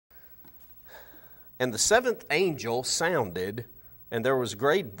And the seventh angel sounded, and there was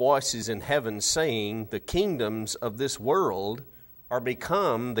great voices in heaven saying, the kingdoms of this world are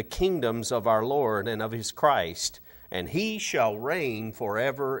become the kingdoms of our Lord and of his Christ, and he shall reign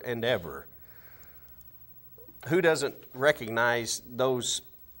forever and ever. Who doesn't recognize those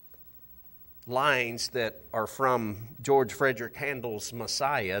lines that are from George Frederick Handel's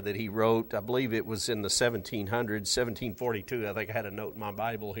Messiah that he wrote? I believe it was in the 1700s, 1742. I think I had a note in my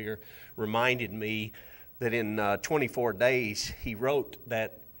Bible here, reminded me that in 24 days he wrote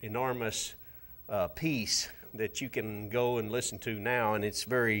that enormous piece that you can go and listen to now, and it's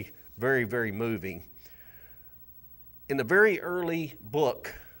very, very, very moving. In the very early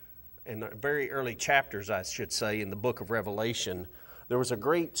book, in the very early chapters, I should say, in the book of Revelation, there was a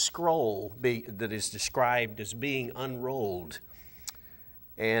great scroll that is described as being unrolled.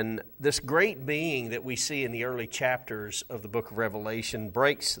 And this great being that we see in the early chapters of the book of Revelation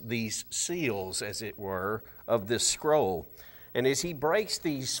breaks these seals, as it were, of this scroll. And as he breaks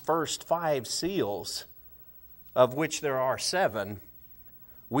these first 5 seals, of which there are 7,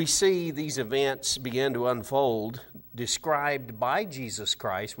 we see these events begin to unfold, described by Jesus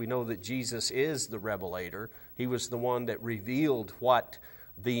Christ. We know that Jesus is the revelator. He was the one that revealed what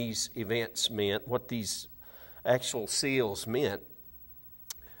these events meant, what these actual seals meant.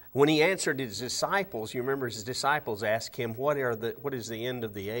 When he answered his disciples, you remember his disciples asked him, what is the end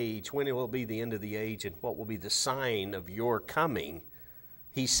of the age? When will be the end of the age, and what will be the sign of your coming?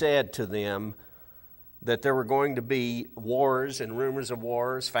 He said to them that there were going to be wars and rumors of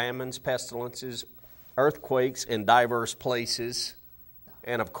wars, famines, pestilences, earthquakes in diverse places,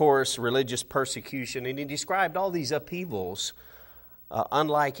 and of course religious persecution. And he described all these upheavals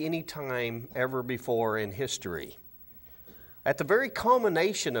unlike any time ever before in history. At the very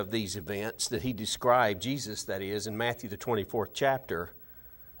culmination of these events that he described, Jesus that is, in Matthew the 24th chapter,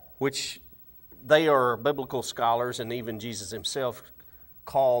 which they are biblical scholars and even Jesus himself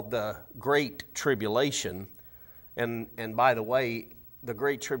called the Great Tribulation. And by the way, the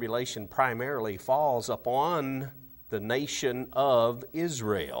Great Tribulation primarily falls upon the nation of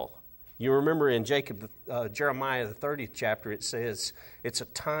Israel. You remember in Jeremiah the 30th chapter, it says it's a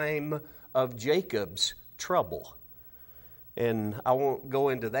time of Jacob's trouble. And I won't go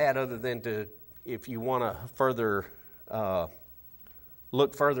into that other than if you want to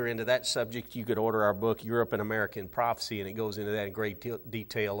look further into that subject, you could order our book, Europe and American Prophecy, and it goes into that in great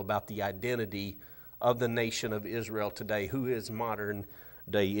detail about the identity of the nation of Israel today. Who is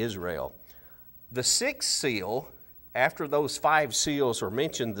modern-day Israel? The 6th seal, after those 5 seals were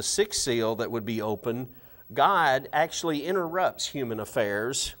mentioned, the 6th seal that would be open, God actually interrupts human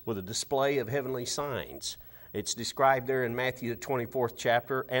affairs with a display of heavenly signs. It's described there in Matthew the 24th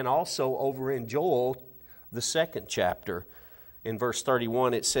chapter and also over in Joel, the 2nd chapter. In verse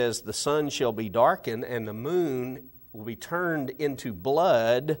 31, it says, the sun shall be darkened and the moon will be turned into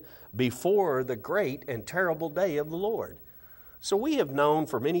blood before the great and terrible day of the Lord. So we have known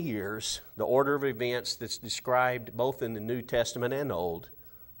for many years the order of events that's described both in the New Testament and Old,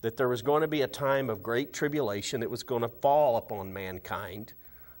 that there was going to be a time of great tribulation that was going to fall upon mankind,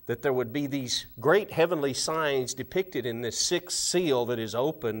 that there would be these great heavenly signs depicted in this 6th seal that is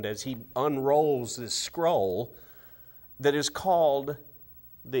opened as he unrolls this scroll that is called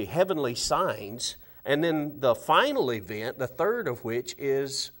the heavenly signs, and then the final event, the 3rd of which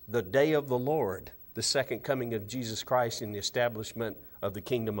is the day of the Lord, the second coming of Jesus Christ and the establishment of the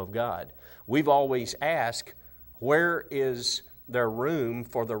kingdom of God. We've always asked, where is there room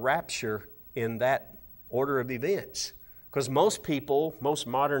for the rapture in that order of events? Because most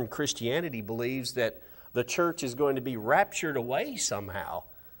modern Christianity believes that the church is going to be raptured away somehow.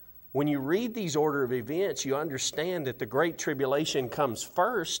 When you read these order of events, you understand that the Great Tribulation comes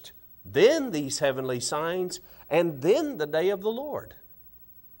first, then these heavenly signs, and then the day of the Lord.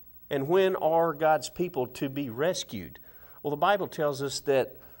 And when are God's people to be rescued? Well, the Bible tells us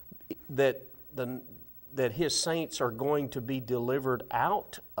that His saints are going to be delivered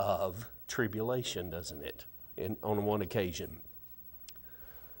out of tribulation, doesn't it? On one occasion.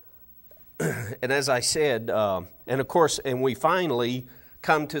 And as I said, and of course, and we finally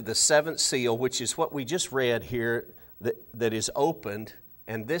come to the 7th seal, which is what we just read here, that is opened.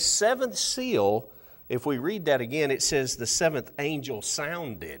 And this 7th seal, if we read that again, it says the 7th angel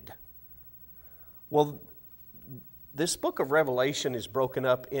sounded. Well, this book of Revelation is broken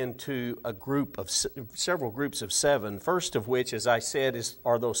up into several groups of 7. First of which, as I said,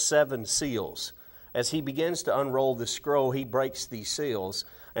 are those 7 seals. As he begins to unroll the scroll, he breaks these seals,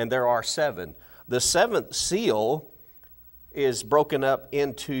 and there are 7. The 7th seal is broken up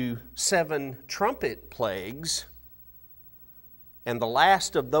into 7 trumpet plagues And the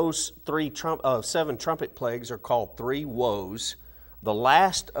last of those seven trumpet plagues are called three woes. The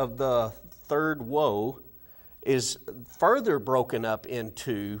last of the third woe is further broken up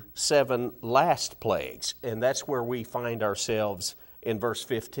into seven last plagues. And that's where we find ourselves in verse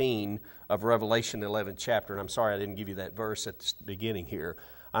 15 of Revelation 11th chapter. And I'm sorry I didn't give you that verse at the beginning here.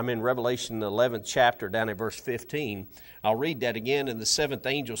 I'm in Revelation 11th chapter down at verse 15. I'll read that again. And the seventh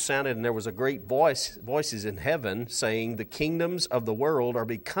angel sounded, and there was a great voices in heaven saying, the kingdoms of the world are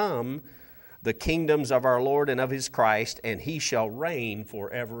become the kingdoms of our Lord and of his Christ, and he shall reign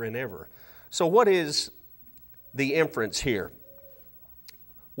forever and ever. So what is the inference here?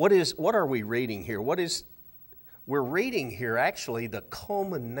 What are we reading here? We're reading here actually the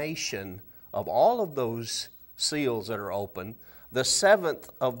culmination of all of those seals that are open, the seventh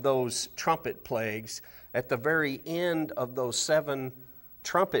of those trumpet plagues. At the very end of those seven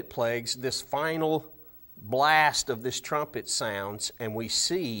trumpet plagues, this final blast of this trumpet sounds, and we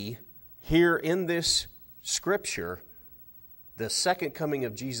see here in this scripture the second coming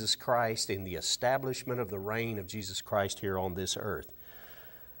of Jesus Christ and the establishment of the reign of Jesus Christ here on this earth.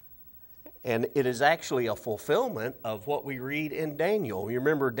 And it is actually a fulfillment of what we read in Daniel. You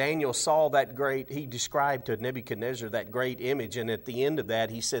remember Daniel saw he described to Nebuchadnezzar that great image, and at the end of that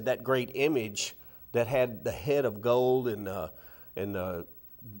he said that great image that had the head of gold and the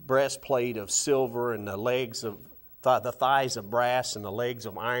breastplate of silver and the legs of the thighs of brass and the legs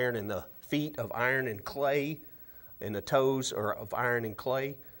of iron and the feet of iron and clay and the toes are of iron and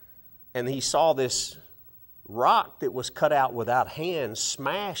clay. And he saw this rock that was cut out without hands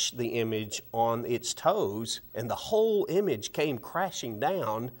smash the image on its toes, and the whole image came crashing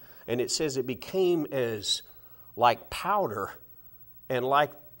down, and it says it became as like powder and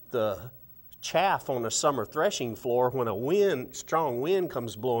like the chaff on a summer threshing floor when a strong wind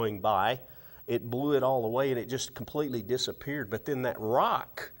comes blowing by. It blew it all away and it just completely disappeared. But then that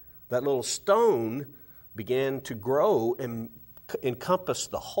rock, that little stone, began to grow and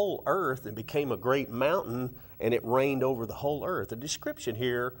encompassed the whole earth and became a great mountain, and it reigned over the whole earth. A description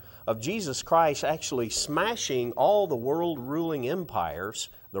here of Jesus Christ actually smashing all the world-ruling empires,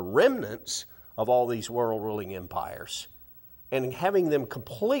 the remnants of all these world-ruling empires, and having them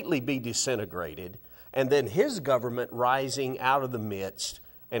completely be disintegrated, and then his government rising out of the midst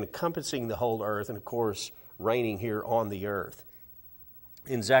and encompassing the whole earth, and of course reigning here on the earth.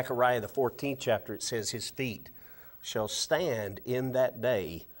 In Zechariah the 14th chapter it says, his feet shall stand in that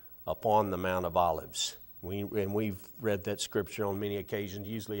day upon the Mount of Olives. We've read that scripture on many occasions,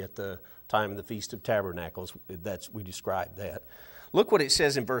 usually at the time of the Feast of Tabernacles. We describe that. Look what it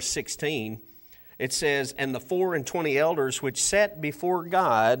says in verse 16. It says, and the 24 elders which sat before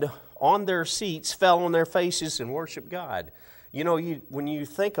God on their seats fell on their faces and worshiped God. You know, when you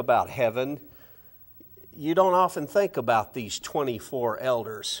think about heaven, you don't often think about these 24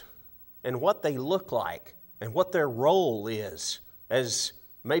 elders and what they look like and what their role is as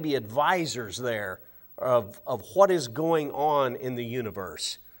maybe advisors there of what is going on in the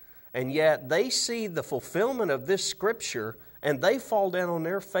universe. And yet they see the fulfillment of this scripture and they fall down on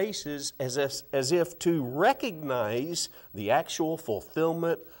their faces as if to recognize the actual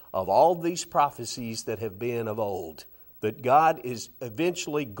fulfillment of all these prophecies that have been of old. That God is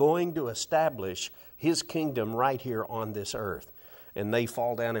eventually going to establish his kingdom right here on this earth. And they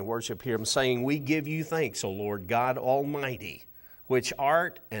fall down and worship him, saying, we give you thanks, O Lord God Almighty, which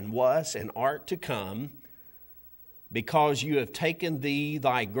art and was and art to come, because you have taken thee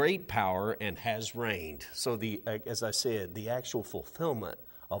thy great power and has reigned. So as I said, the actual fulfillment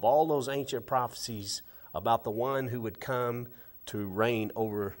of all those ancient prophecies about the one who would come to reign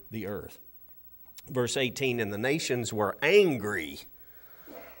over the earth. Verse 18, and the nations were angry.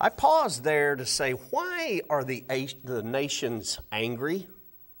 I paused there to say, why are the nations angry?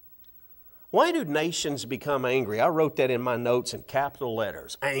 Why do nations become angry? I wrote that in my notes in capital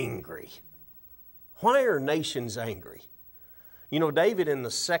letters, angry. Why are nations angry? You know, David in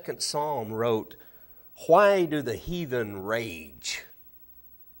the second psalm wrote, why do the heathen rage?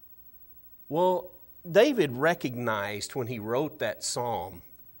 Well, David recognized when he wrote that psalm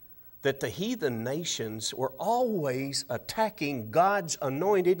that the heathen nations were always attacking God's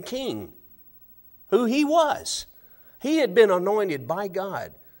anointed king, who he was. He had been anointed by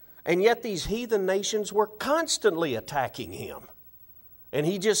God, and yet these heathen nations were constantly attacking him. And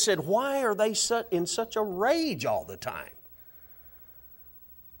he just said, why are they in such a rage all the time?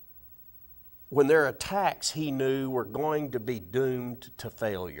 When their attacks, he knew, were going to be doomed to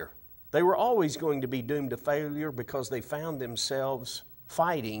failure. They were always going to be doomed to failure because they found themselves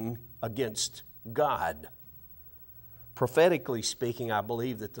fighting against God. Prophetically speaking, I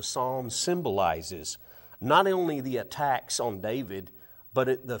believe that the psalm symbolizes not only the attacks on David,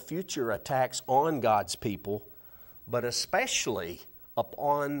 but the future attacks on God's people, but especially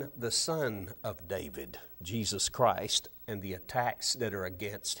upon the Son of David, Jesus Christ, and the attacks that are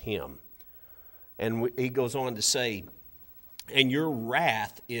against him. And he goes on to say, and your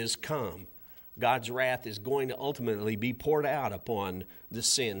wrath is come. God's wrath is going to ultimately be poured out upon the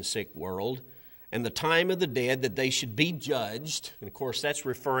sin-sick world, and the time of the dead that they should be judged. And of course, that's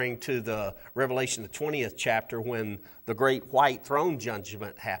referring to the Revelation, the 20th chapter, when the great white throne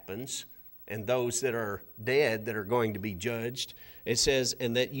judgment happens, and those that are dead that are going to be judged. It says,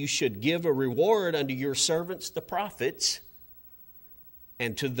 and that you should give a reward unto your servants, the prophets,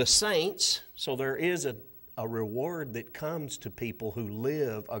 and to the saints. So there is a reward that comes to people who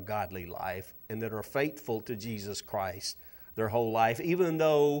live a godly life and that are faithful to Jesus Christ their whole life, even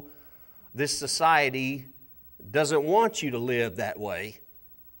though this society doesn't want you to live that way.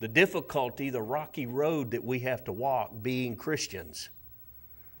 The difficulty, the rocky road that we have to walk being Christians.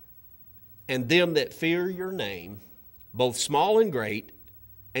 And them that fear your name, both small and great,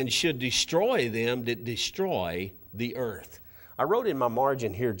 and should destroy them that destroy the earth. I wrote in my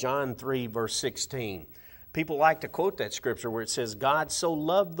margin here, John 3, verse 16. People like to quote that scripture where it says, God so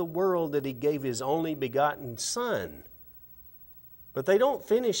loved the world that he gave his only begotten Son. But they don't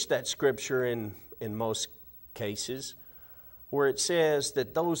finish that scripture in most cases, where it says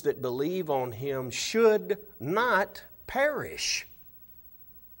that those that believe on him should not perish.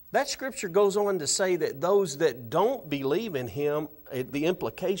 That scripture goes on to say that those that don't believe in him, the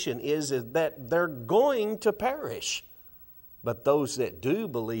implication is that they're going to perish. But those that do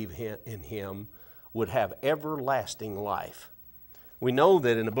believe in him would have everlasting life. We know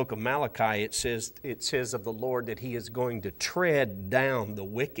that in the book of Malachi it says of the Lord that he is going to tread down the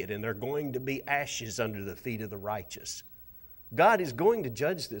wicked, and they're going to be ashes under the feet of the righteous. God is going to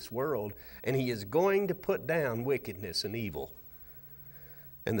judge this world, and he is going to put down wickedness and evil.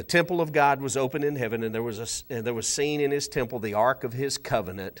 And the temple of God was open in heaven, and there was seen in his temple the ark of his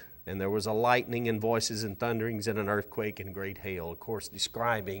covenant, and there was a lightning and voices and thunderings and an earthquake and great hail, of course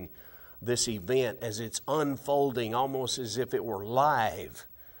describing this event as it's unfolding almost as if it were live.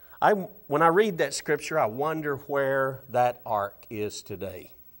 When I read that scripture, I wonder where that ark is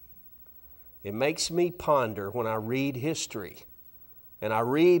today. It makes me ponder when I read history and I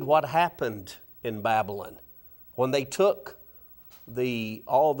read what happened in Babylon when they took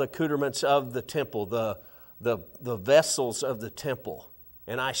all the accoutrements of the temple, the vessels of the temple.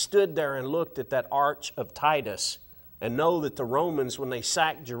 And I stood there and looked at that Arch of Titus, and know that the Romans, when they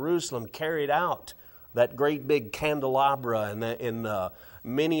sacked Jerusalem, carried out that great big candelabra and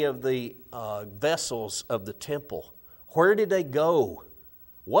many of the vessels of the temple. Where did they go?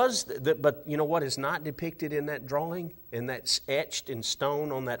 But you know what is not depicted in that drawing, and that's etched in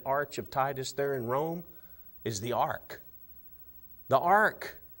stone on that Arch of Titus there in Rome, is the ark. The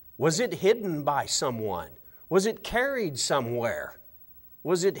ark, was it hidden by someone? Was it carried somewhere?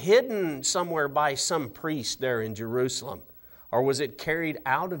 Was it hidden somewhere by some priest there in Jerusalem? Or was it carried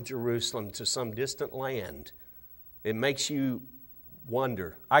out of Jerusalem to some distant land? It makes you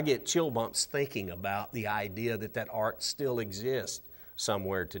wonder. I get chill bumps thinking about the idea that ark still exists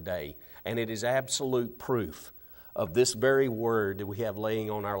somewhere today. And it is absolute proof of this very word that we have laying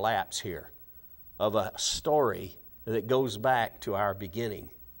on our laps here, of a story that goes back to our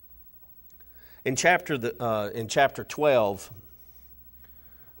beginning. In chapter 12,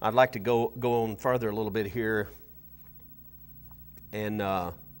 I'd like to go on further a little bit here and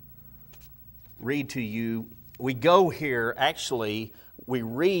read to you. We go here, actually, we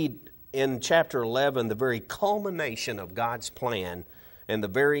read in chapter 11 the very culmination of God's plan and the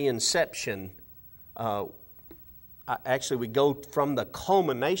very inception. Actually, we go from the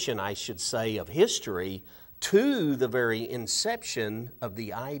culmination, I should say, of history to the very inception of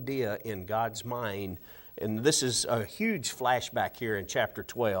the idea in God's mind. And this is a huge flashback here in chapter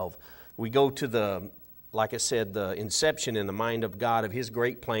 12. We go to like I said, the inception in the mind of God of his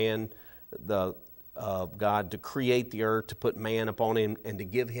great plan, of God to create the earth, to put man upon him, and to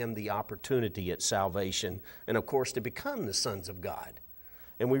give him the opportunity at salvation, and of course to become the sons of God.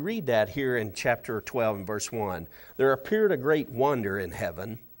 And we read that here in chapter 12 and verse 1. There appeared a great wonder in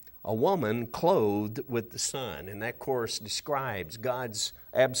heaven, a woman clothed with the sun. And that, of course, describes God's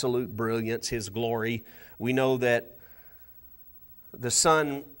absolute brilliance, his glory. We know that the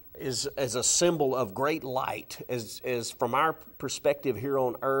sun is as a symbol of great light, as from our perspective here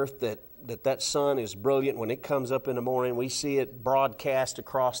on earth, that sun is brilliant. When it comes up in the morning, we see it broadcast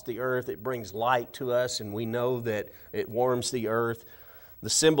across the earth. It brings light to us, and we know that it warms the earth. The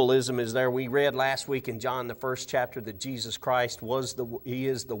symbolism is there. We read last week in John, the 1st chapter, that Jesus Christ He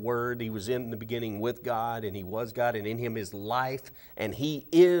is the Word. He was in the beginning with God, and He was God, and in Him is life, and He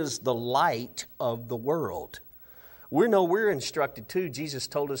is the light of the world. We're instructed too. Jesus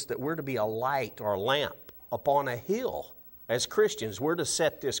told us that we're to be a light or a lamp upon a hill. As Christians, we're to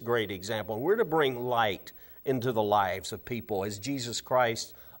set this great example. We're to bring light into the lives of people. As Jesus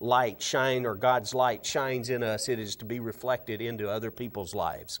Christ's light shine, or God's light shines in us, it is to be reflected into other people's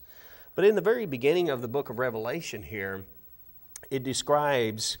lives. But in the very beginning of the book of Revelation here, it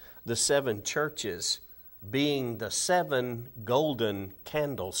describes the 7 churches being the 7 golden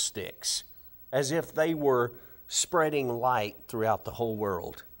candlesticks, as if they were spreading light throughout the whole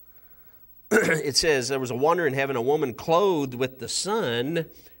world. It says, there was a wonder in heaven, a woman clothed with the sun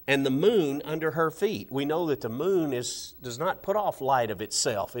and the moon under her feet. We know that the moon does not put off light of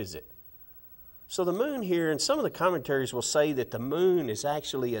itself, is it? So the moon here, and some of the commentaries will say that the moon is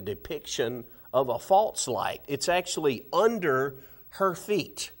actually a depiction of a false light. It's actually under her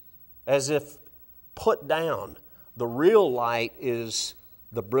feet, as if put down. The real light is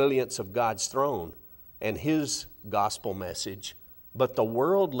the brilliance of God's throne and His gospel message. But the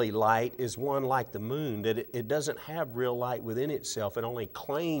worldly light is one like the moon, that it doesn't have real light within itself. It only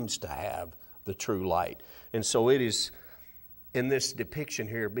claims to have the true light. And so it is, in this depiction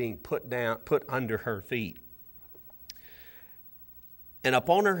here, being put under her feet. And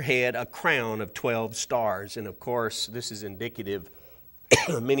upon her head a crown of 12 stars. And of course, this is indicative.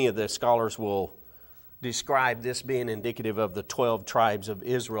 Many of the scholars will describe this being indicative of the 12 tribes of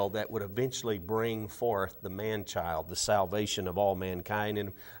Israel that would eventually bring forth the man-child, the salvation of all mankind.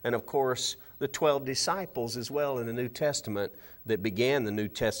 And of course, the 12 disciples as well in the New Testament that began the New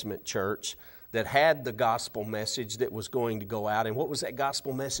Testament church, that had the gospel message that was going to go out. And what was that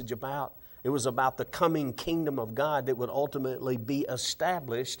gospel message about? It was about the coming kingdom of God that would ultimately be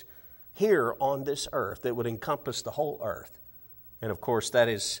established here on this earth, that would encompass the whole earth. And of course, that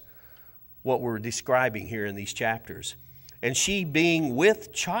is what we're describing here in these chapters. And she, being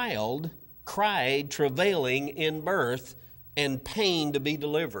with child, cried, travailing in birth, and pain to be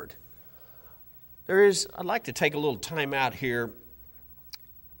delivered. I'd like to take a little time out here.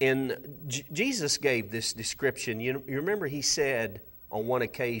 Jesus gave this description. You remember He said on one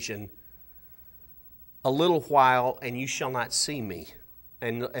occasion, a little while and you shall not see me.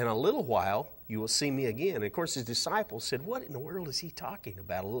 And a little while you will see me again. And of course His disciples said, what in the world is He talking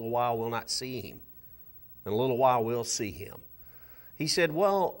about? A little while we'll not see Him. And a little while we'll see Him. He said,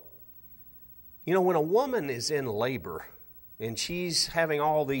 well, when a woman is in labor and she's having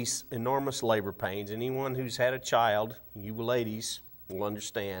all these enormous labor pains, anyone who's had a child, you ladies will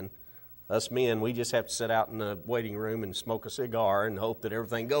understand. Us men, we just have to sit out in the waiting room and smoke a cigar and hope that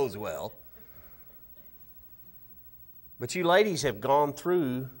everything goes well. But you ladies have gone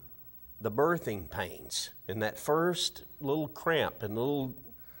through the birthing pains and that first little cramp and little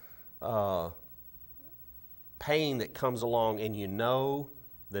pain that comes along, and you know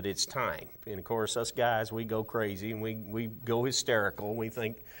that it's time. And of course, us guys, we go crazy and we go hysterical. We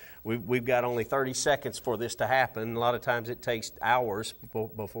think we've got only 30 seconds for this to happen. A lot of times it takes hours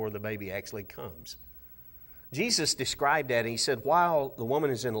before the baby actually comes. Jesus described that, and He said, while the woman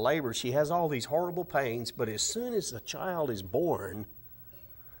is in labor, she has all these horrible pains, but as soon as the child is born,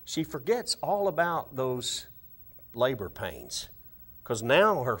 she forgets all about those labor pains, because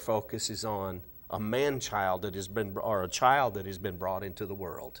now her focus is on a man-child that has been, or a child that has been brought into the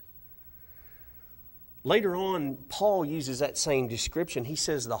world. Later on, Paul uses that same description. He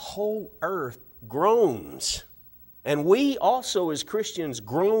says the whole earth groans. And we also as Christians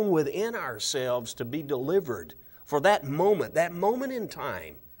groan within ourselves to be delivered for that moment in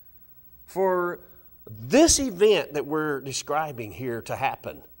time, for this event that we're describing here to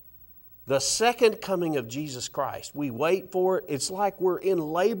happen, the second coming of Jesus Christ. We wait for it. It's like we're in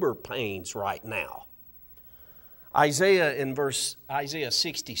labor pains right now. Isaiah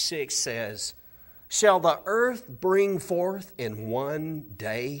 66 says, shall the earth bring forth in one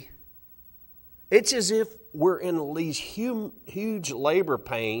day? It's as if we're in these huge labor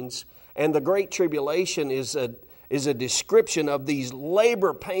pains, and the Great Tribulation is a description of these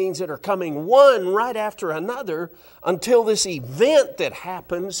labor pains that are coming one right after another until this event that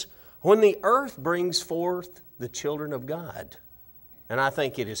happens when the earth brings forth the children of God. And I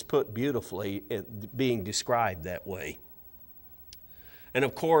think it is put beautifully, being described that way. And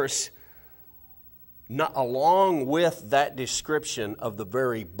of course, along with that description of the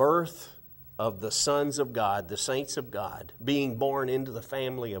very birth of the sons of God, the saints of God, being born into the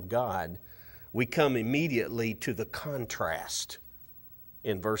family of God, we come immediately to the contrast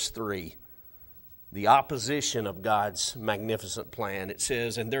in verse 3. the opposition of God's magnificent plan. It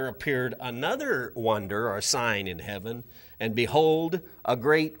says, "And there appeared another wonder or sign in heaven, and behold, a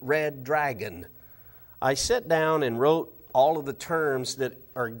great red dragon." I sat down and wrote all of the terms that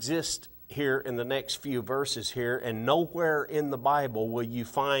exist here in the next few verses here, and nowhere in the Bible will you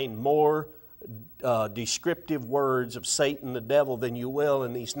find more descriptive words of Satan, the devil, than you will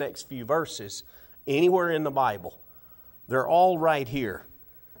in these next few verses anywhere in the Bible. They're all right here.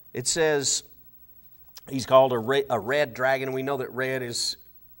 It says he's called a red dragon. We know that red is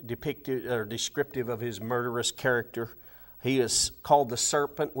depicted or descriptive of his murderous character. He is called the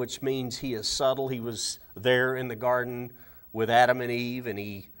serpent, which means he is subtle. He was there in the garden with Adam and Eve, and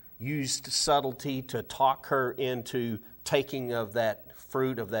he used subtlety to talk her into taking of that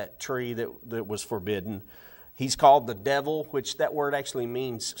fruit of that tree that was forbidden. He's called the devil, which that word actually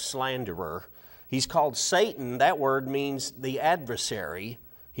means slanderer. He's called Satan. That word means the adversary.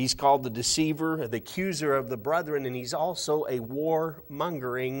 He's called the deceiver, the accuser of the brethren, and he's also a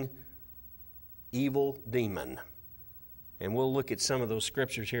war-mongering evil demon. And we'll look at some of those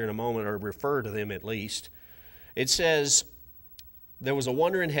scriptures here in a moment, or refer to them at least. It says, "There was a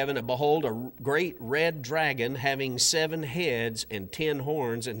wonder in heaven, and behold, a great red dragon having 7 heads and 10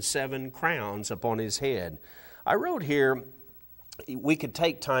 horns and 7 crowns upon his head." I wrote here, we could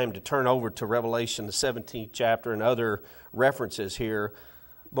take time to turn over to Revelation, the 17th chapter, and other references here.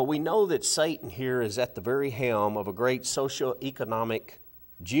 But we know that Satan here is at the very helm of a great socio-economic,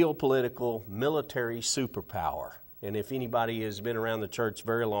 geopolitical, military superpower. And if anybody has been around the church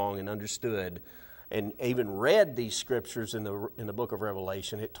very long and understood and even read these scriptures in the book of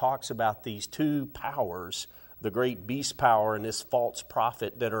Revelation, it talks about these two powers, the great beast power and this false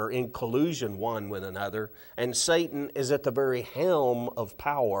prophet, that are in collusion one with another. And Satan is at the very helm of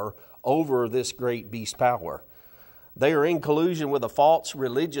power over this great beast power. They are in collusion with a false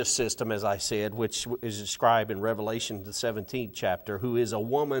religious system, as I said, which is described in Revelation, the 17th chapter, who is a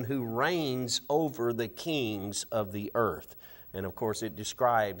woman who reigns over the kings of the earth. And of course, it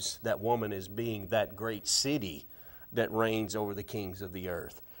describes that woman as being that great city that reigns over the kings of the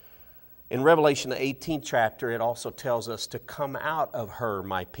earth. In Revelation, the 18th chapter, it also tells us to come out of her,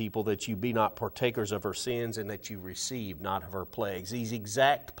 my people, that you be not partakers of her sins, and that you receive not of her plagues. These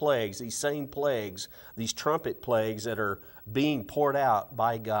exact plagues, these same plagues, these trumpet plagues that are being poured out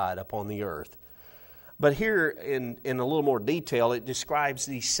by God upon the earth. But here, in a little more detail, it describes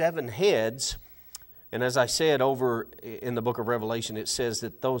these 7 heads. And as I said over in the book of Revelation, it says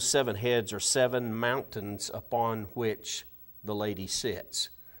that those 7 heads are 7 mountains upon which the lady sits.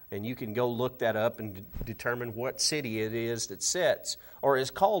 And you can go look that up and determine what city it is that sits, or is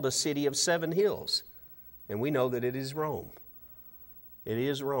called a city of 7 hills. And we know that it is Rome. It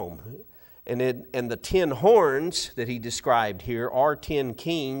is Rome. And the 10 horns that he described here are 10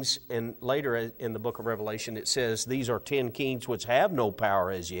 kings. And later in the book of Revelation, it says these are 10 kings which have no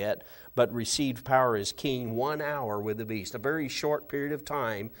power as yet, but received power as king 1 hour with the beast. A very short period of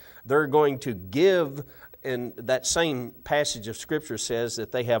time. They're going to give. And that same passage of Scripture says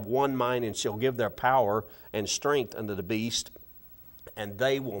that they have one mind and shall give their power and strength unto the beast, and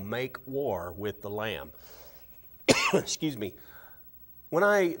they will make war with the Lamb. Excuse me. When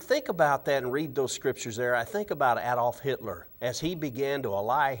I think about that and read those scriptures there, I think about Adolf Hitler as he began to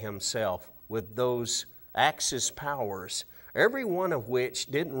ally himself with those Axis powers, every one of which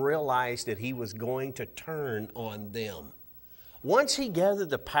didn't realize that he was going to turn on them. Once he gathered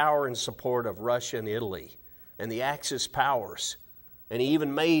the power and support of Russia and Italy and the Axis powers, and he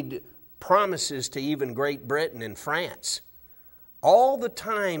even made promises to even Great Britain and France, all the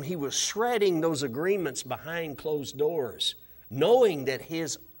time he was shredding those agreements behind closed doors, knowing that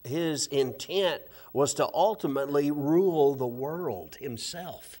his intent was to ultimately rule the world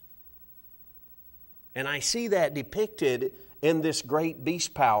himself. And I see that depicted in this great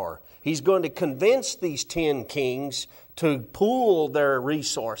beast power. He's going to convince these 10 kings to pool their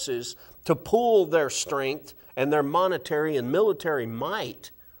resources, to pool their strength and their monetary and military might.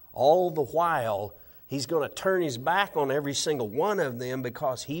 All the while, he's going to turn his back on every single one of them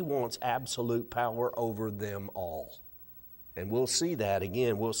because he wants absolute power over them all. And we'll see that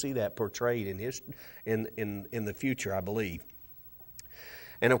again. We'll see that portrayed in the future, I believe.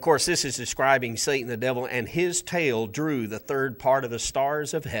 And of course, this is describing Satan the devil, and his tail drew the third part of the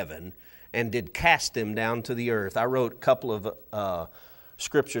stars of heaven and did cast them down to the earth. I wrote a couple of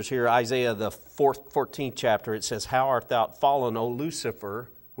scriptures here. Isaiah, the 14th chapter, it says, "How art thou fallen, O Lucifer,"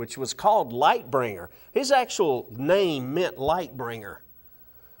 which was called Lightbringer. His actual name meant Lightbringer.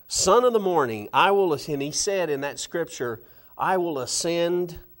 "Son of the morning, and he said in that scripture, I will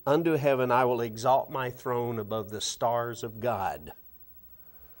ascend unto heaven, I will exalt my throne above the stars of God.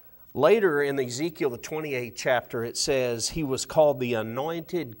 Later in Ezekiel, the 28th chapter, it says, he was called the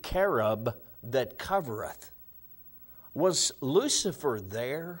anointed cherub that covereth. Was Lucifer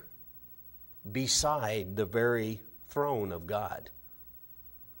there beside the very throne of God?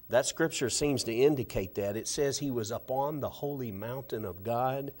 That scripture seems to indicate that. It says he was upon the holy mountain of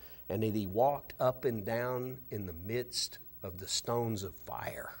God, and that he walked up and down in the midst of the stones of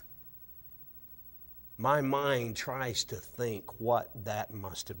fire. My mind tries to think what that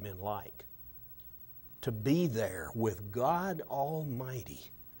must have been like. To be there with God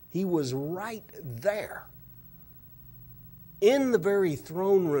Almighty. He was right there in the very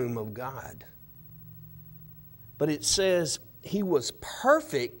throne room of God. But it says he was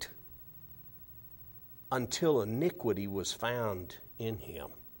perfect until iniquity was found in him.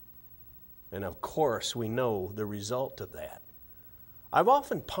 And of course, we know the result of that. I've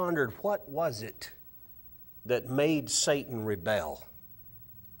often pondered, what was it that made Satan rebel?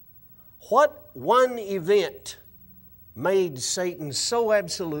 What one event made Satan so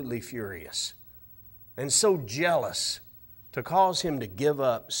absolutely furious and so jealous to cause him to give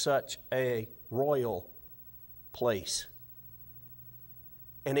up such a royal place?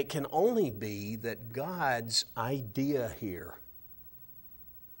 And it can only be that God's idea here,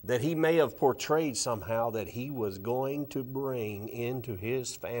 that he may have portrayed somehow that he was going to bring into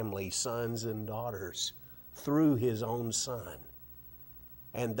his family sons and daughters through his own son.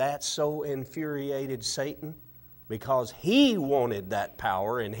 And that so infuriated Satan because he wanted that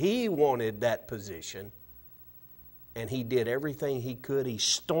power and he wanted that position. And he did everything he could. He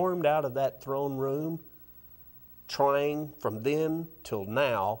stormed out of that throne room, trying from then till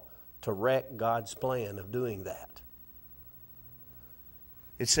now to wreck God's plan of doing that.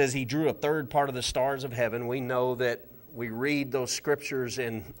 It says he drew a third part of the stars of heaven. We know that we read those scriptures,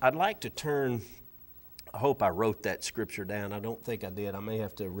 and I'd like to turn, I hope I wrote that scripture down. I don't think I did. I may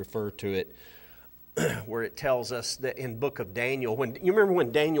have to refer to it, where it tells us that in book of Daniel, when you remember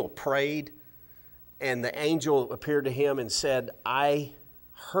when Daniel prayed and the angel appeared to him and said, I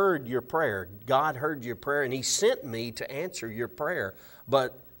heard your prayer. God heard your prayer, and he sent me to answer your prayer.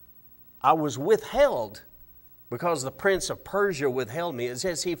 But I was withheld because the prince of Persia withheld me. It's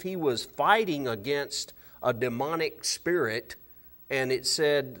as if he was fighting against a demonic spirit, and it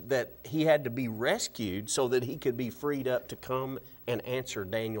said that he had to be rescued so that he could be freed up to come and answer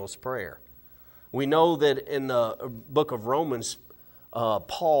Daniel's prayer. We know that in the book of Romans,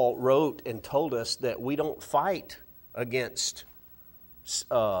 Paul wrote and told us that we don't fight against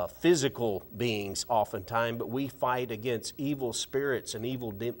physical beings oftentimes, but we fight against evil spirits and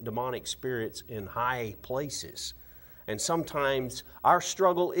evil demonic spirits in high places. And sometimes our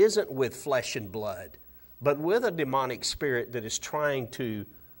struggle isn't with flesh and blood, but with a demonic spirit that is trying to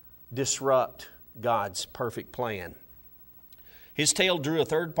disrupt God's perfect plan. His tail drew a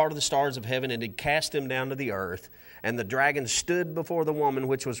third part of the stars of heaven and did cast them down to the earth. And the dragon stood before the woman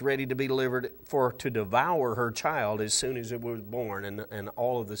which was ready to be delivered for to devour her child as soon as it was born. And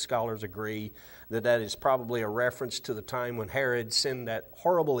all of the scholars agree that that is probably a reference to the time when Herod sent that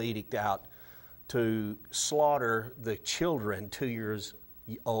horrible edict out to slaughter the children 2 years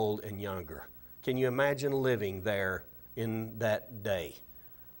old and younger. Can you imagine living there in that day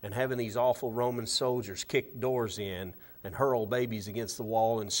and having these awful Roman soldiers kick doors in and hurl babies against the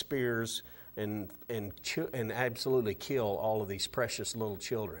wall and spears and absolutely kill all of these precious little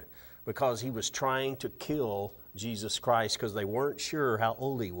children because he was trying to kill Jesus Christ because they weren't sure how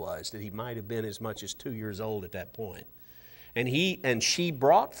old he was, that he might have been as much as 2 years old at that point. And she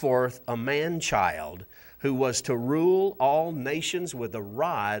brought forth a man-child who was to rule all nations with a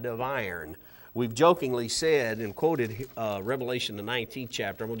rod of iron. We've jokingly said and quoted Revelation, the 19th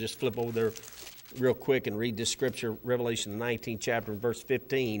chapter. I'm going to just flip over there real quick and read this scripture, Revelation, the 19th chapter, verse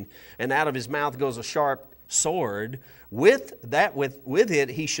 15. And out of his mouth goes a sharp sword. With it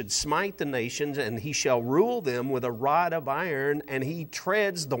he should smite the nations, and he shall rule them with a rod of iron, and he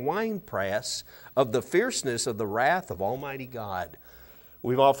treads the winepress of the fierceness of the wrath of Almighty God.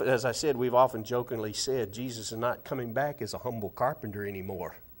 We've often, as I said, we've often jokingly said Jesus is not coming back as a humble carpenter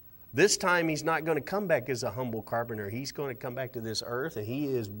anymore. This time he's not going to come back as a humble carpenter. He's going to come back to this earth, and he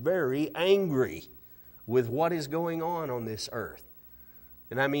is very angry with what is going on this earth.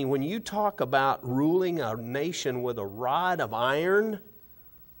 And I mean, when you talk about ruling a nation with a rod of iron,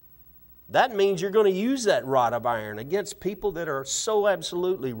 that means you're going to use that rod of iron against people that are so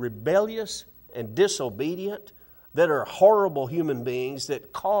absolutely rebellious and disobedient, that are horrible human beings,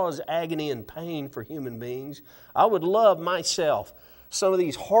 that cause agony and pain for human beings. I would love myself some of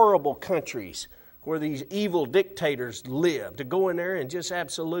these horrible countries where these evil dictators live, to go in there and just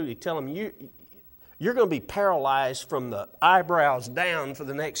absolutely tell them, you're going to be paralyzed from the eyebrows down for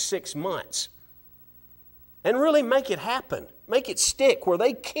the next 6 months. And really make it happen. Make it stick where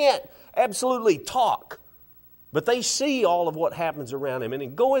they can't absolutely talk. But they see all of what happens around them. And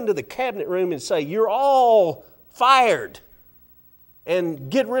then go into the cabinet room and say, you're all fired. And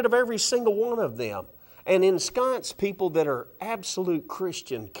get rid of every single one of them. And ensconce people that are absolute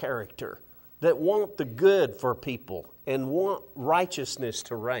Christian character. That want the good for people. And want righteousness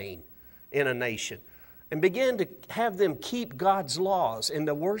to reign in a nation. And begin to have them keep God's laws and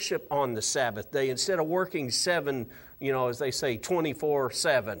to worship on the Sabbath day instead of working 7, as they say,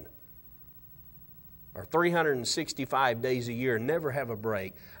 24/7 or 365 days a year and never have a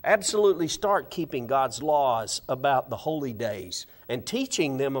break. Absolutely start keeping God's laws about the holy days and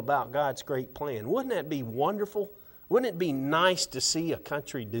teaching them about God's great plan. Wouldn't that be wonderful? Wouldn't it be nice to see a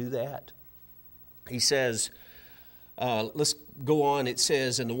country do that? He says, let's go on. It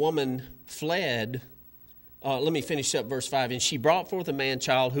says, and the woman fled. Let me finish up verse 5. And she brought forth a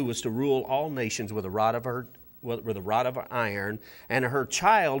man-child who was to rule all nations with a rod of iron, and her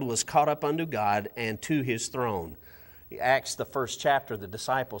child was caught up unto God and to his throne. Acts, the first chapter, the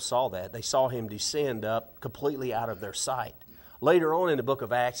disciples saw that. They saw him descend up completely out of their sight. Later on in the book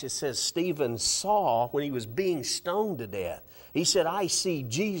of Acts, it says Stephen saw when he was being stoned to death. He said, I see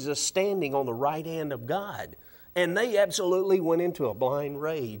Jesus standing on the right hand of God. And they absolutely went into a blind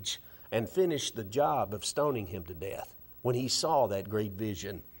rage and finished the job of stoning him to death when he saw that great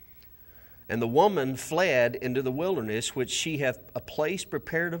vision. And the woman fled into the wilderness, which she hath a place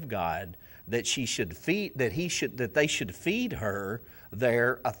prepared of God, that they should feed her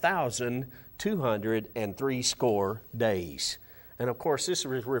there 1,260 days. And of course, this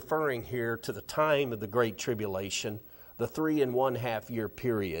is referring here to the time of the Great Tribulation, the 3.5 year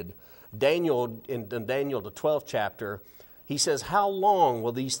period. Daniel, in Daniel, the 12th chapter, he says, how long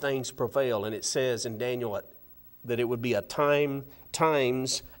will these things prevail? And it says in Daniel that it would be a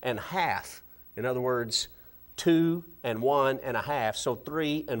times and half. In other words, 2 and 1.5, so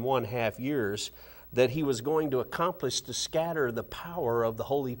 3.5 years, that he was going to accomplish to scatter the power of the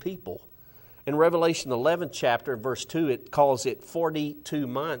holy people. In Revelation 11th chapter, verse 2, it calls it 42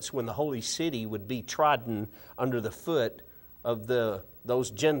 months when the holy city would be trodden under the foot of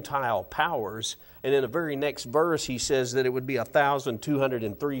those Gentile powers. And in the very next verse, he says that it would be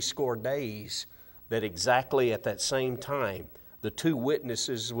 1,260 days, that exactly at that same time, the two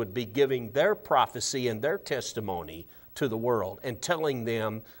witnesses would be giving their prophecy and their testimony to the world and telling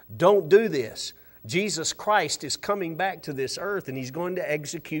them, don't do this. Jesus Christ is coming back to this earth and he's going to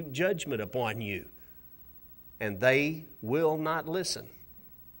execute judgment upon you. And they will not listen.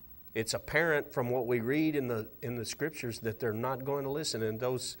 It's apparent from what we read in the scriptures that they're not going to listen, and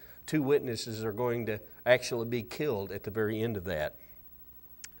those two witnesses are going to actually be killed at the very end of that.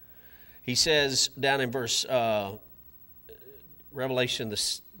 He says down in verse Revelation, the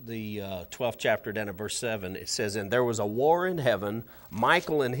 12th chapter, down in verse 7, it says, and there was a war in heaven.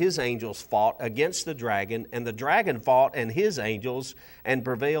 Michael and his angels fought against the dragon, and the dragon fought and his angels and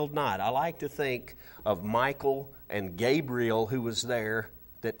prevailed not. I like to think of Michael and Gabriel, who was there,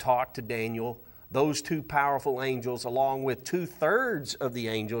 that talked to Daniel, those two powerful angels, along with 2/3 of the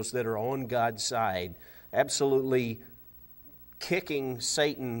angels that are on God's side, absolutely kicking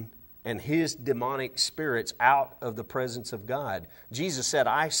Satan and his demonic spirits out of the presence of God. Jesus said,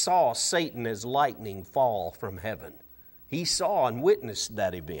 I saw Satan as lightning fall from heaven. He saw and witnessed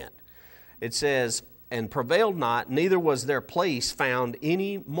that event. It says, and prevailed not, neither was their place found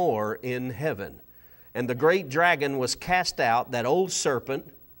any more in heaven. And the great dragon was cast out, that old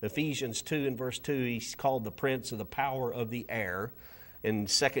serpent. Ephesians 2 and verse 2, he's called the prince of the power of the air. In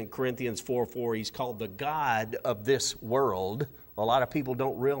 2 Corinthians 4:4, he's called the god of this world. A lot of people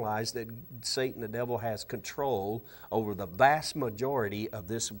don't realize that Satan, the devil, has control over the vast majority of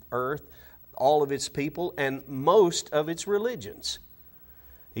this earth, all of its people, and most of its religions.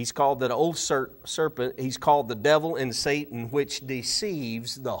 He's called that old serpent. He's called the devil and Satan, which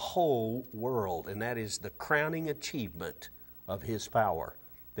deceives the whole world. And that is the crowning achievement of his power,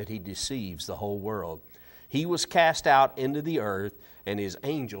 that he deceives the whole world. He was cast out into the earth, and his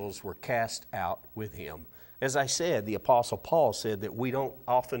angels were cast out with him. As I said, the Apostle Paul said that we don't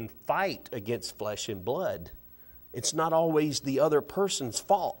often fight against flesh and blood. It's not always the other person's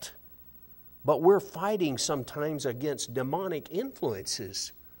fault. But we're fighting sometimes against demonic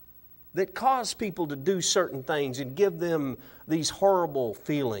influences that cause people to do certain things and give them these horrible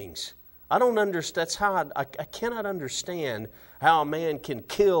feelings. I don't understand. That's how I cannot understand how a man can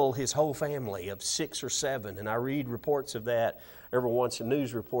kill his whole family of 6 or 7. And I read reports of that every once,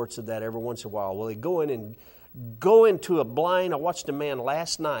 news reports of that every once in a while. Well, they go in Go into a blind. I watched a man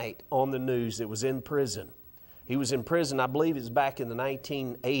last night on the news that was in prison. He was in prison, I believe it was back in the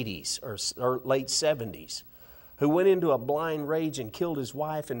 1980s or late 70s, who went into a blind rage and killed his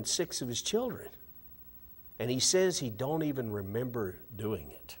wife and 6 of his children. And he says he don't even remember doing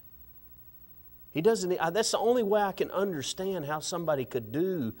it. He doesn't. That's the only way I can understand how somebody could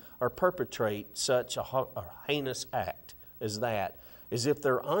do or perpetrate such a heinous act as that, is if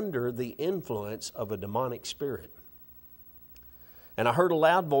they're under the influence of a demonic spirit. And I heard a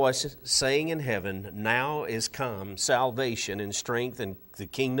loud voice saying in heaven, now is come salvation and strength and the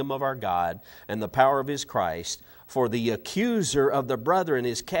kingdom of our God and the power of His Christ. For the accuser of the brethren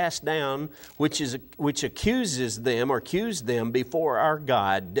is cast down, which accuses them or accused them before our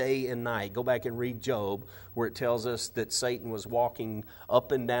God day and night. Go back and read Job, where it tells us that Satan was walking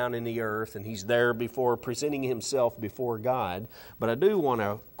up and down in the earth, and he's there before presenting himself before God. But I do want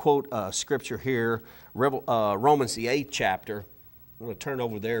to quote a scripture here, Romans the 8th chapter. I'm going to turn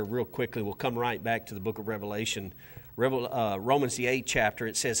over there real quickly. We'll come right back to the book of Revelation. Romans the 8th chapter,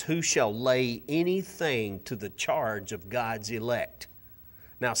 it says, who shall lay anything to the charge of God's elect?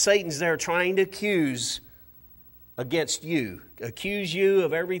 Now, Satan's there trying to accuse against you. Accuse you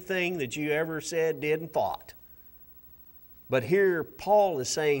of everything that you ever said, did, and thought. But here Paul is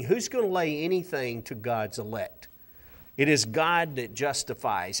saying, who's going to lay anything to God's elect? It is God that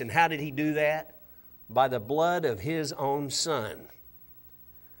justifies. And how did He do that? By the blood of His own Son.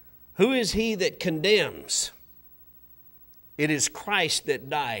 Who is he that condemns? It is Christ that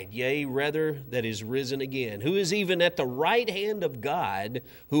died, yea, rather, that is risen again, who is even at the right hand of God,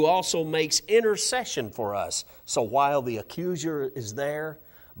 who also makes intercession for us. So while the accuser is there,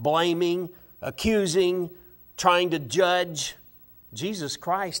 blaming, accusing, trying to judge, Jesus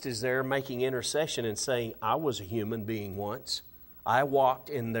Christ is there making intercession and saying, I was a human being once. I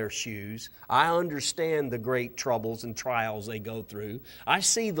walked in their shoes. I understand the great troubles and trials they go through. I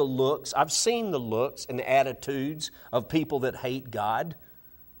see the looks. I've seen the looks and attitudes of people that hate God.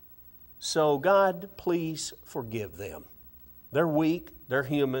 So God, please forgive them. They're weak, they're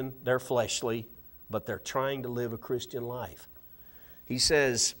human, they're fleshly, but they're trying to live a Christian life. He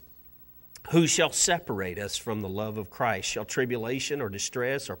says, who shall separate us from the love of Christ? Shall tribulation or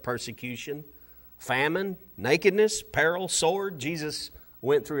distress or persecution, famine, nakedness, peril, sword? Jesus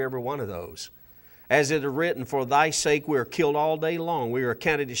went through every one of those. As it is written, for thy sake we are killed all day long. We are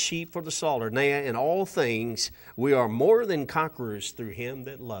accounted as sheep for the slaughter. Nay, in all things we are more than conquerors through Him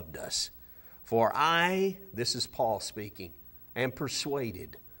that loved us. For I, this is Paul speaking, am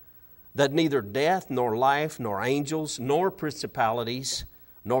persuaded that neither death, nor life, nor angels, nor principalities,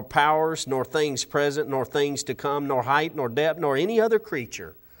 nor powers, nor things present, nor things to come, nor height, nor depth, nor any other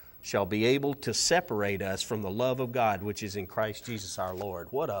creature shall be able to separate us from the love of God which is in Christ Jesus our Lord.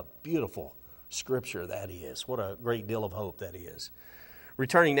 What a beautiful scripture that is. What a great deal of hope that is.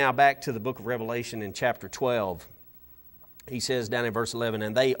 Returning now back to the book of Revelation in chapter 12, he says down in verse 11,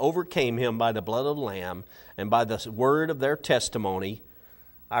 and they overcame him by the blood of the Lamb and by the word of their testimony.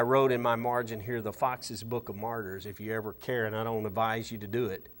 I wrote in my margin here, the Fox's Book of Martyrs, if you ever care, and I don't advise you to do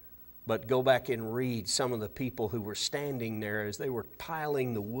it. But go back and read some of the people who were standing there as they were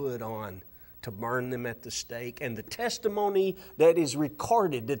piling the wood on to burn them at the stake, and the testimony that is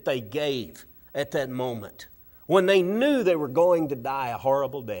recorded that they gave at that moment when they knew they were going to die a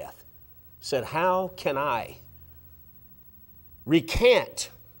horrible death. Said, how can I recant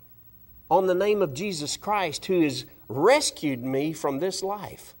on the name of Jesus Christ who has rescued me from this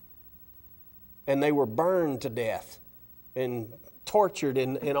life? And they were burned to death and tortured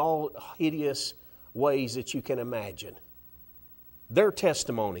in all hideous ways that you can imagine. Their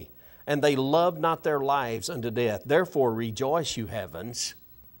testimony. And they loved not their lives unto death. Therefore rejoice, you heavens,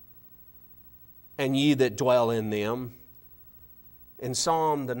 and ye that dwell in them. In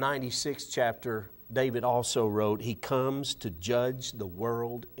Psalm the 96th chapter, David also wrote, He comes to judge the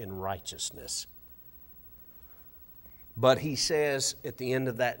world in righteousness. But he says at the end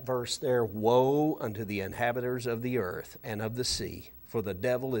of that verse there, woe unto the inhabitants of the earth and of the sea, for the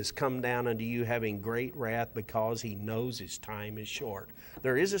devil is come down unto you having great wrath, because he knows his time is short.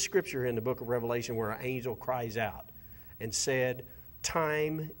 There is a scripture in the book of Revelation where an angel cries out and said,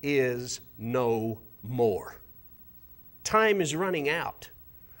 time is no more. Time is running out.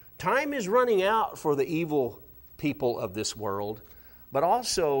 Time is running out for the evil people of this world, but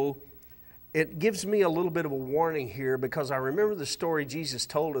also it gives me a little bit of a warning here, because I remember the story Jesus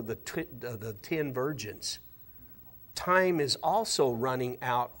told of the 10 virgins. Time is also running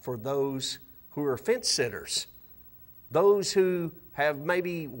out for those who are fence sitters. Those who have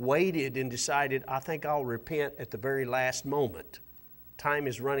maybe waited and decided, I think I'll repent at the very last moment. Time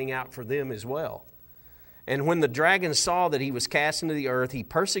is running out for them as well. And when the dragon saw that he was cast into the earth, he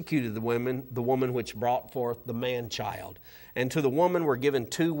persecuted the woman which brought forth the man-child. And to the woman were given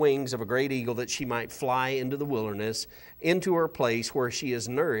 2 wings of a great eagle, that she might fly into the wilderness, into her place where she is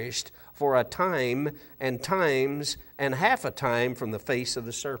nourished for a time and times and half a time from the face of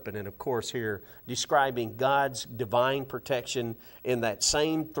the serpent. And of course here describing God's divine protection in that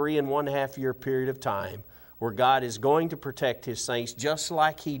same 3.5 year period of time, where God is going to protect His saints just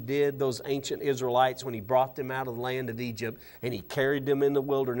like He did those ancient Israelites when He brought them out of the land of Egypt and He carried them in the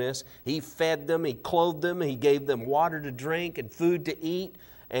wilderness. He fed them, He clothed them, He gave them water to drink and food to eat,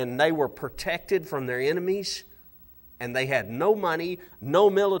 and they were protected from their enemies, and they had no money,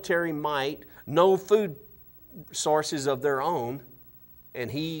 no military might, no food sources of their own, and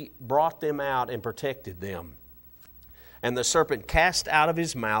He brought them out and protected them. And the serpent cast out of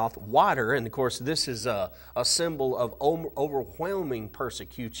his mouth water, and of course this is a symbol of overwhelming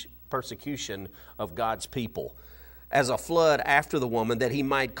persecution of God's people, as a flood after the woman, that he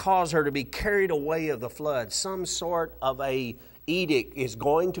might cause her to be carried away of the flood. Some sort of a edict is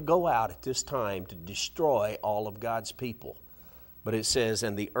going to go out at this time to destroy all of God's people. But it says,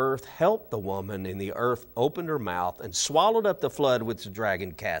 and the earth helped the woman, and the earth opened her mouth and swallowed up the flood which the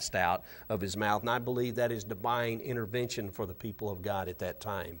dragon cast out of his mouth. And I believe that is divine intervention for the people of God at that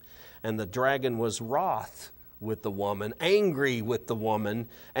time. And the dragon was wroth with the woman, angry with the woman,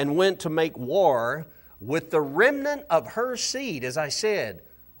 and went to make war with the remnant of her seed. As I said,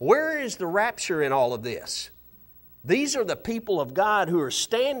 where is the rapture in all of this? These are the people of God who are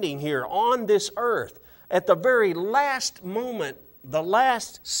standing here on this earth at the very last moment, the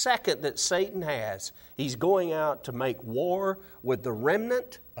last second that Satan has. He's going out to make war with the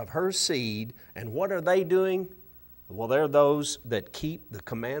remnant of her seed. And what are they doing? Well, they're those that keep the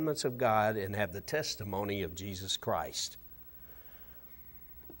commandments of God and have the testimony of Jesus Christ.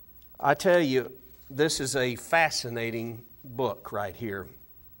 I tell you, this is a fascinating book right here.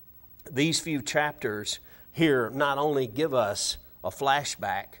 These few chapters here not only give us a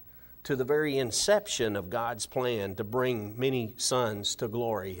flashback to the very inception of God's plan to bring many sons to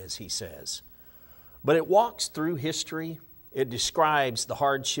glory, as He says, but it walks through history. It describes the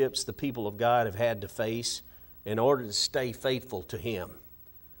hardships the people of God have had to face in order to stay faithful to Him.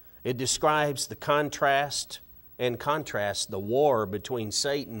 It describes the contrasts the war between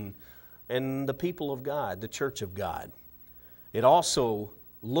Satan and the people of God, the church of God. It also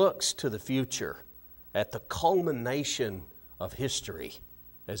looks to the future at the culmination of history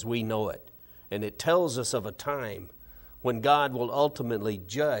as we know it. And it tells us of a time when God will ultimately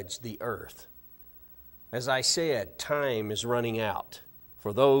judge the earth. As I said, time is running out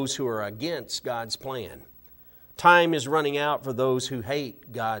for those who are against God's plan. Time is running out for those who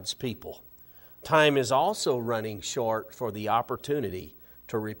hate God's people. Time is also running short for the opportunity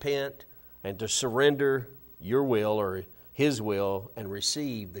to repent and to surrender your will or His will and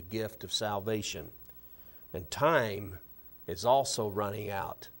receive the gift of salvation. And time is also running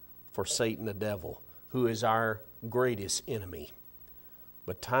out for Satan the devil, who is our greatest enemy.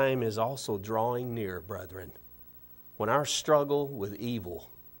 But time is also drawing near, brethren, when our struggle with evil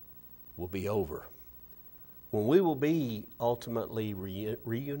will be over, when we will be ultimately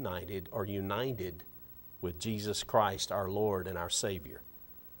reunited or united with Jesus Christ, our Lord and our Savior.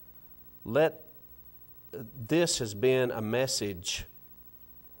 This has been a message.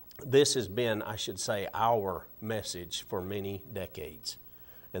 This has been, I should say, our message for many decades.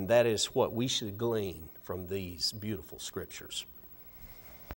 And that is what we should glean from these beautiful scriptures.